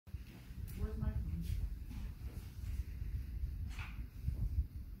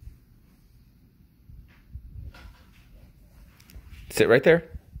Sit right there.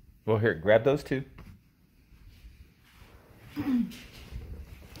 Well, here, grab those two.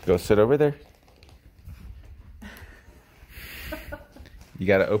 Go sit over there. You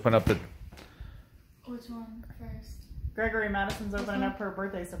got to open up the... Which one first? Gregory, Madison's opening up her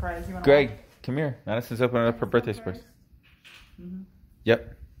birthday surprise. You want Greg, come here. Madison's opening up her birthday surprise. Mm-hmm.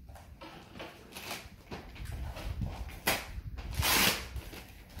 Yep.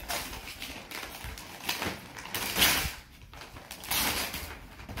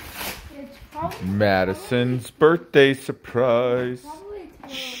 Madison's birthday surprise.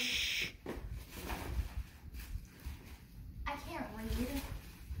 Shh. I can't read.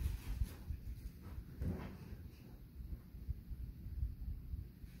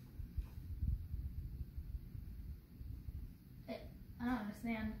 I don't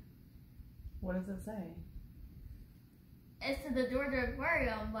understand. What does it say? It's to the Georgia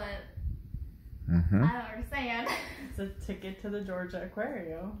Aquarium, but Mm-hmm. I don't understand. It's a ticket to the Georgia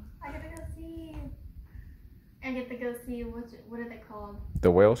Aquarium. I get to go see. I get to go see what are they called?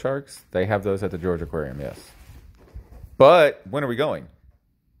 The whale sharks? They have those at the Georgia Aquarium, yes. But when are we going?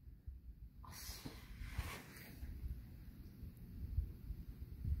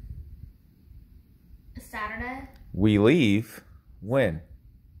 Saturday. We leave when?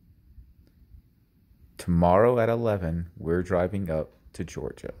 Tomorrow at 11, we're driving up to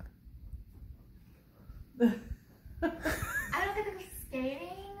Georgia. I don't get to go skating.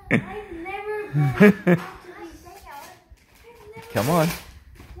 I've never been out to the never. Come on.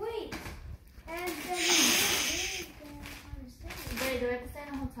 Wait. And then wait, do I have to stay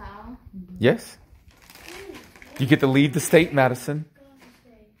in a hotel? Yes. You get to leave the state, Madison.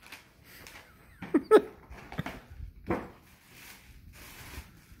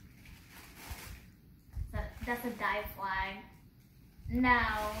 That's a dive flag. No.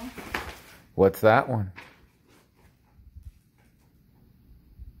 What's that one?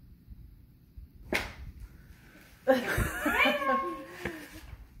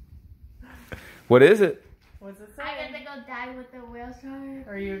 What is it? What's it say? I get to go dive with the whale shark.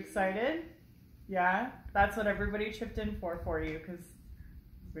 Are you excited? Yeah? That's what everybody chipped in for you, because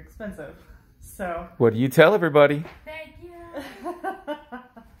it's expensive. So. What do you tell everybody? Thank you.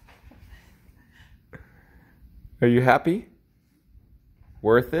 Are you happy?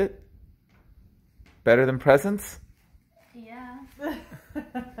 Worth it? Better than presents? Yeah. Do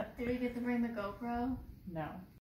we get to bring the GoPro? No.